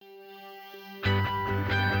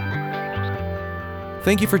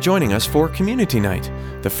Thank you for joining us for Community Night,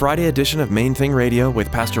 the Friday edition of Main Thing Radio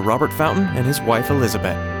with Pastor Robert Fountain and his wife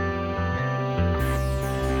Elizabeth.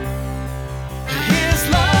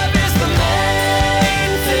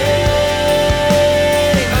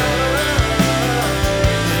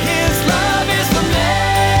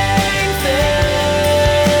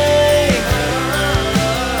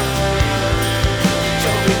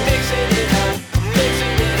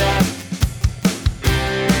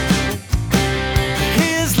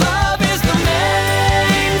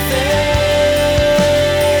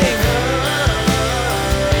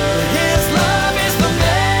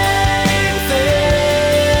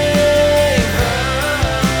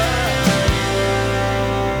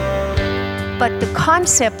 But the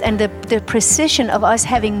concept and the precision of us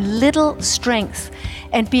having little strength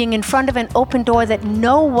and being in front of an open door that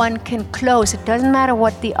no one can close, it doesn't matter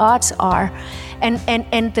what the odds are, and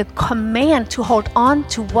the command to hold on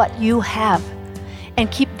to what you have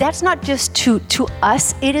and keep, that's not just to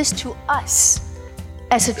us, it is to us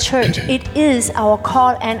as a church. It is our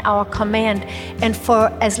call and our command. And for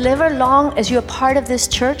as long as you're part of this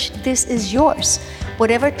church, this is yours.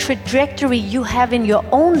 Whatever trajectory you have in your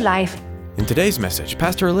own life. In today's message,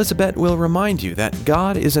 Pastor Elizabeth will remind you that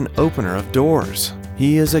God is an opener of doors.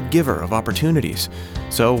 He is a giver of opportunities.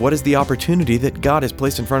 So what is the opportunity that God has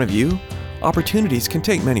placed in front of you? Opportunities can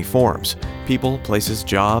take many forms: people, places,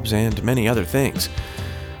 jobs, and many other things.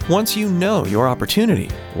 Once you know your opportunity,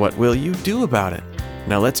 what will you do about it?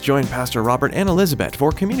 Now let's join Pastor Robert and Elizabeth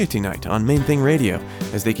for Community Night on Main Thing Radio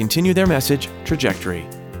as they continue their message, Trajectory.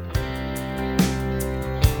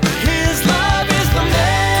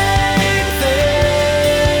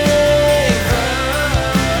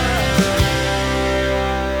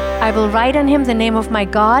 I will write on him the name of my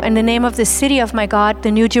God and the name of the city of my God,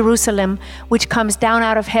 the New Jerusalem, which comes down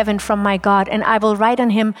out of heaven from my God. And I will write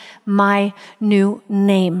on him my new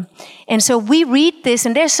name. And so we read this,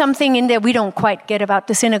 and there's something in there we don't quite get about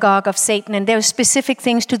the synagogue of Satan. And there's specific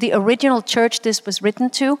things to the original church this was written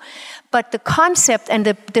to. But the concept and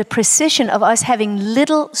the precision of us having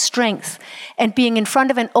little strength and being in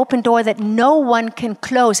front of an open door that no one can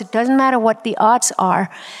close, it doesn't matter what the odds are,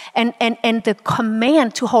 and the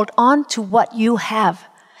command to hold on to what you have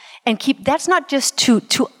and keep, that's not just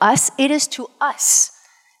to us, it is to us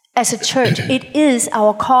as a church. It is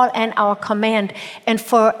our call and our command. And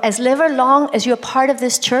for as long as you're part of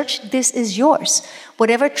this church, this is yours.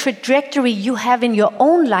 Whatever trajectory you have in your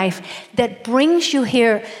own life that brings you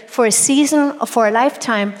here for a season or for a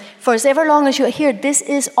lifetime, for as long as you're here, this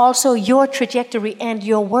is also your trajectory and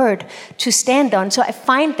your word to stand on. So I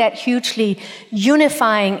find that hugely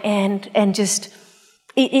unifying and just,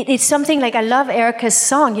 it's something like, I love Erica's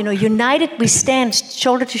song, united we stand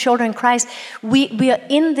shoulder to shoulder in Christ. We are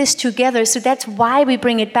in this together. So that's why we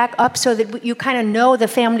bring it back up, so that you kind of know the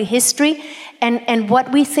family history and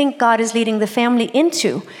what we think God is leading the family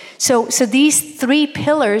into. So these three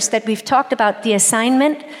pillars that we've talked about, the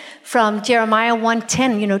assignment from Jeremiah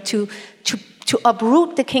 1:10, to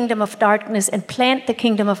uproot the kingdom of darkness and plant the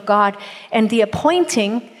kingdom of God, and the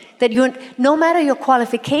appointing, that no matter your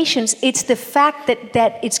qualifications, it's the fact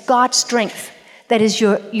that it's God's strength that is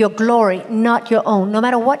your glory, not your own, no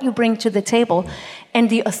matter what you bring to the table,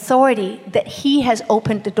 and the authority that he has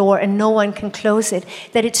opened the door and no one can close it,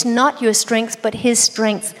 that it's not your strength but his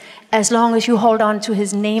strength, as long as you hold on to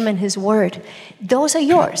his name and his word. Those are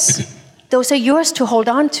yours. Those are yours to hold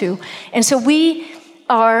on to. And so we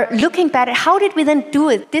are looking back at how did we then do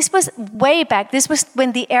it? This was way back. This was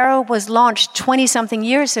when the Arrow was launched 20-something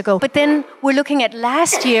years ago. But then we're looking at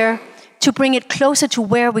last year to bring it closer to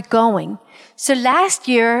where we're going. So last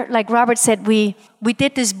year, like Robert said, we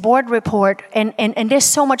did this board report, and there's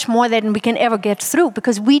so much more than we can ever get through,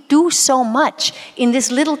 because we do so much in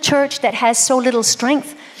this little church that has so little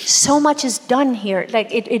strength. So much is done here.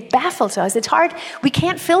 Like it baffles us. It's hard. We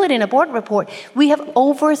can't fill it in a board report. We have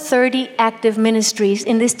over 30 active ministries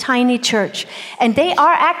in this tiny church, and they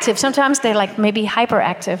are active. Sometimes they're like maybe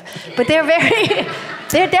hyperactive, but they're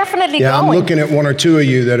they're definitely going. I'm looking at one or two of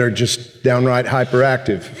you that are just downright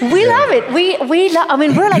hyperactive. We love it. We're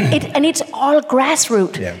like it, and it's all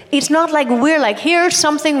grassroots. Yeah. It's not like we're like, here's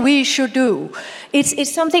something we should do.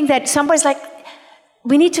 It's something that somebody's like,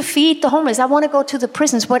 we need to feed the homeless. I want to go to the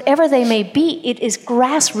prisons, whatever they may be. It is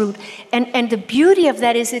grassroots. And the beauty of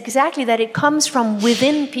that is exactly that it comes from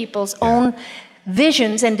within people's own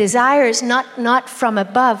visions and desires, not from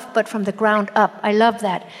above, but from the ground up. I love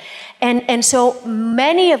that. And so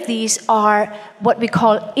many of these are what we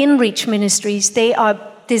call in-reach ministries. They are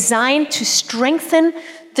designed to strengthen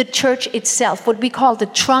the church itself, what we call the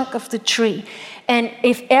trunk of the tree. And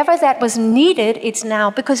if ever that was needed, it's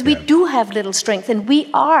now, because we do have little strength, and we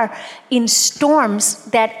are in storms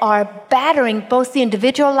that are battering both the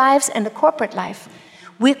individual lives and the corporate life.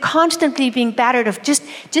 We're constantly being battered of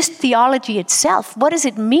just theology itself. What does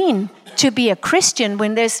it mean to be a Christian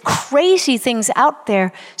when there's crazy things out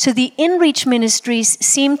there? So the InReach ministries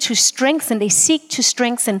seem to strengthen, they seek to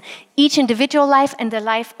strengthen each individual life and the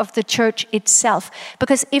life of the church itself.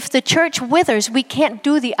 Because if the church withers, we can't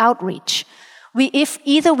do the outreach. If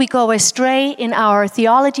either we go astray in our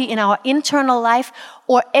theology, in our internal life,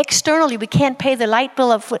 or externally, we can't pay the light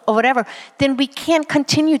bill or whatever, then we can't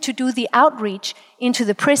continue to do the outreach into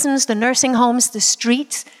the prisons, the nursing homes, the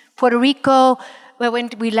streets. Puerto Rico, where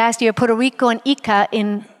went we last year, Puerto Rico and Ica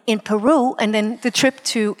in Peru, and then the trip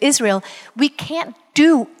to Israel. We can't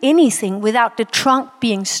do anything without the trunk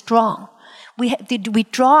being strong. We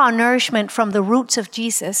draw our nourishment from the roots of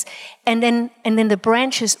Jesus, and then the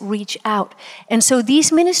branches reach out. And so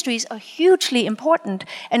these ministries are hugely important,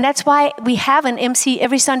 and that's why we have an MC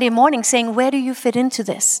every Sunday morning saying, where do you fit into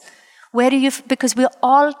this? Because we're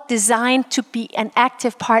all designed to be an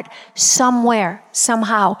active part somewhere,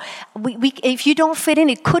 somehow. If you don't fit in,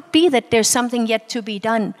 it could be that there's something yet to be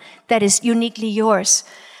done that is uniquely yours.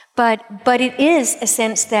 But it is a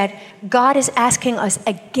sense that God is asking us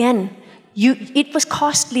again. It was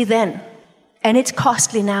costly then, and it's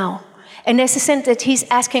costly now. And there's a sense that he's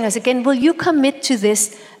asking us again, will you commit to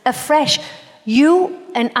this afresh? You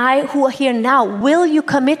and I who are here now, will you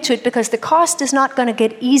commit to it? Because the cost is not going to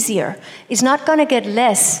get easier. It's not going to get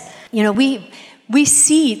less. You know, we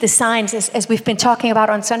see the signs, as we've been talking about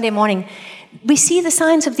on Sunday morning. We see the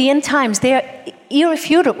signs of the end times. They're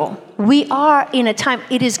irrefutable. We are in a time,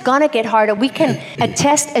 it is going to get harder. We can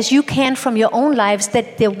attest, as you can from your own lives,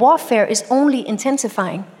 that the warfare is only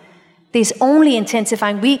intensifying. There's only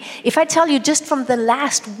intensifying. If I tell you just from the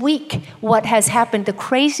last week what has happened, the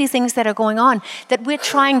crazy things that are going on, that we're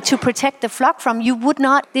trying to protect the flock from, you would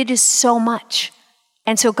not. It is so much.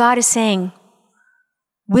 And so God is saying,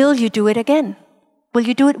 will you do it again? Will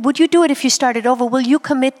you do it? Would you do it if you started over? Will you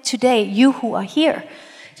commit today, you who are here?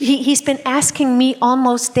 He's been asking me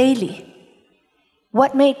almost daily,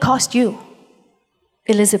 what may it cost you,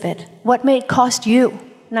 Elizabeth? What may it cost you,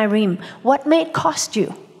 Nareem? What may it cost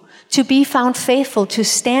you to be found faithful, to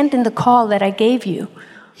stand in the call that I gave you?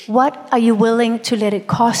 What are you willing to let it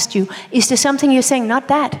cost you? Is there something you're saying, not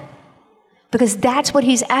that? Because that's what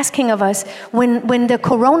he's asking of us. When the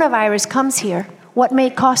coronavirus comes here, what may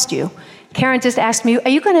it cost you? Karen just asked me, are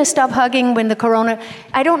you going to stop hugging when the corona?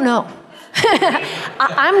 I don't know.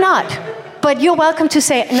 I'm not. But you're welcome to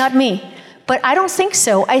say, not me. But I don't think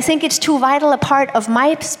so. I think it's too vital a part of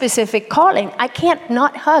my specific calling. I can't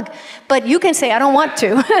not hug. But you can say, I don't want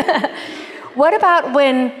to. What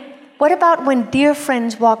about when dear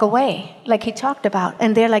friends walk away, like he talked about,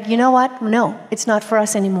 and they're like, you know what? No, it's not for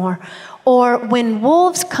us anymore. Or when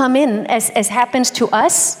wolves come in, as happens to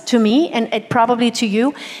us, to me, and probably to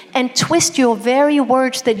you, and twist your very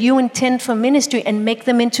words that you intend for ministry and make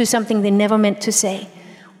them into something they never meant to say.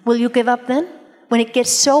 Will you give up then? When it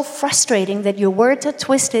gets so frustrating that your words are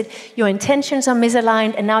twisted, your intentions are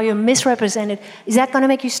misaligned, and now you're misrepresented, is that going to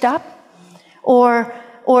make you stop? Or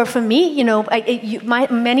for me, you know,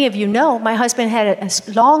 many of you know, my husband had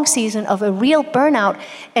a long season of a real burnout,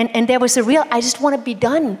 and there was I just want to be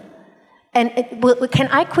done. And can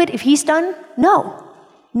I quit if he's done? No.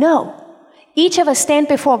 Each of us stand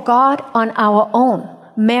before God on our own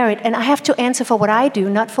merit, and I have to answer for what I do,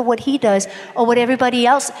 not for what he does or what everybody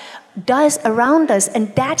else does around us.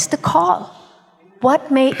 And that's the call.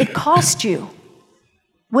 What may it cost you?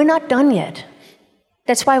 We're not done yet.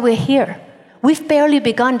 That's why we're here. We've barely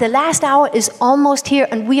begun. The last hour is almost here,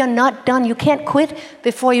 and we are not done. You can't quit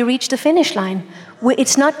before you reach the finish line.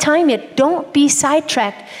 It's not time yet. Don't be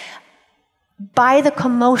sidetracked by the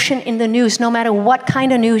commotion in the news, no matter what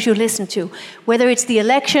kind of news you listen to, whether it's the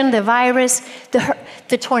election, the virus,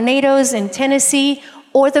 the tornadoes in Tennessee,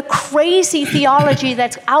 or the crazy theology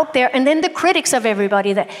that's out there, and then the critics of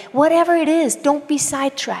everybody. Whatever it is, don't be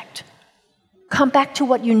sidetracked. Come back to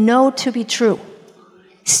what you know to be true.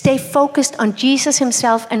 Stay focused on Jesus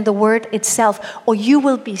himself and the word itself, or you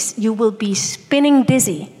will be spinning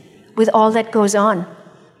dizzy with all that goes on.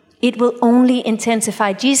 It will only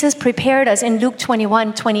intensify. Jesus prepared us in Luke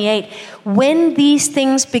 21:28. When these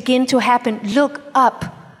things begin to happen, look up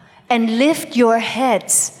and lift your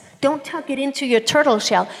heads. Don't tuck it into your turtle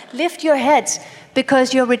shell. Lift your heads,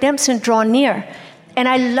 because your redemption draw near. And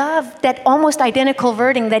I love that almost identical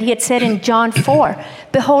wording that he had said in John 4.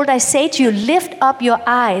 Behold, I say to you, lift up your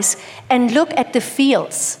eyes and look at the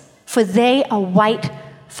fields, for they are white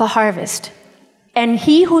for harvest. And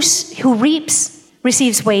he who reaps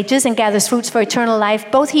receives wages and gathers fruits for eternal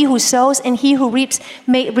life. Both he who sows and he who reaps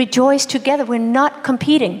may rejoice together. We're not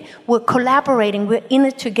competing. We're collaborating. We're in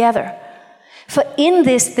it together. For in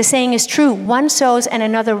this, the saying is true, one sows and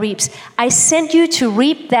another reaps. I sent you to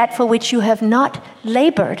reap that for which you have not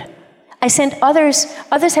labored. I sent others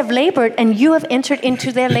have labored, and you have entered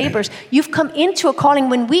into their labors. You've come into a calling.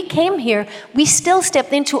 When we came here, we still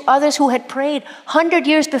stepped into others who had prayed 100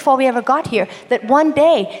 years before we ever got here, that one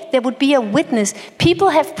day there would be a witness. People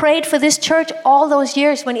have prayed for this church all those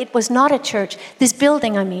years when it was not a church, this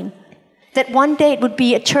building, I mean, that one day it would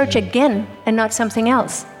be a church again and not something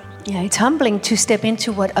else. Yeah, it's humbling to step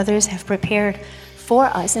into what others have prepared for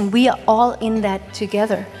us, and we are all in that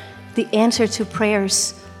together. The answer to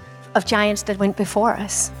prayers of giants that went before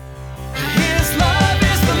us. His love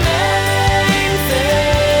is the main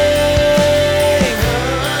thing.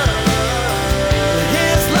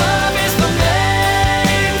 His love is the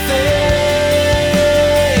main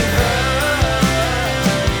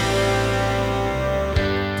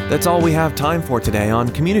thing. That's all we have time for today on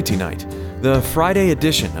Community Night, the Friday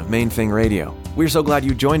edition of Main Thing Radio. We're so glad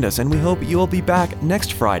you joined us, and we hope you'll be back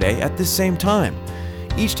next Friday at this same time.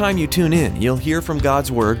 Each time you tune in, you'll hear from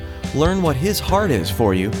God's Word, learn what His heart is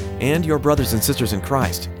for you and your brothers and sisters in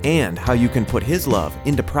Christ, and how you can put His love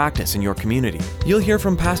into practice in your community. You'll hear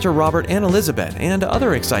from Pastor Robert and Elizabeth and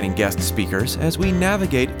other exciting guest speakers as we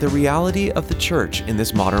navigate the reality of the church in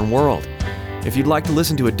this modern world. If you'd like to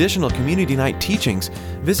listen to additional Community Night teachings,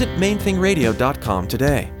 visit mainthingradio.com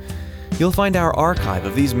today. You'll find our archive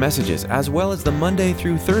of these messages as well as the Monday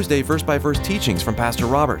through Thursday verse-by-verse teachings from Pastor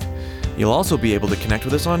Robert. You'll also be able to connect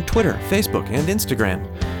with us on Twitter, Facebook, and Instagram.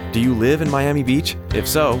 Do you live in Miami Beach? If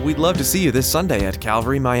so, we'd love to see you this Sunday at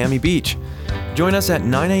Calvary Miami Beach. Join us at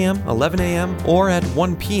 9 a.m., 11 a.m., or at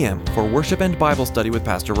 1 p.m. for worship and Bible study with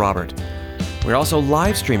Pastor Robert. We're also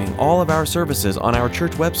live streaming all of our services on our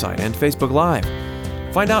church website and Facebook Live.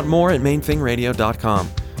 Find out more at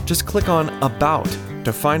mainthingradio.com. Just click on About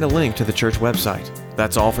to find a link to the church website.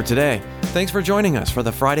 That's all for today. Thanks for joining us for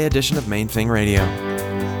the Friday edition of Main Thing Radio.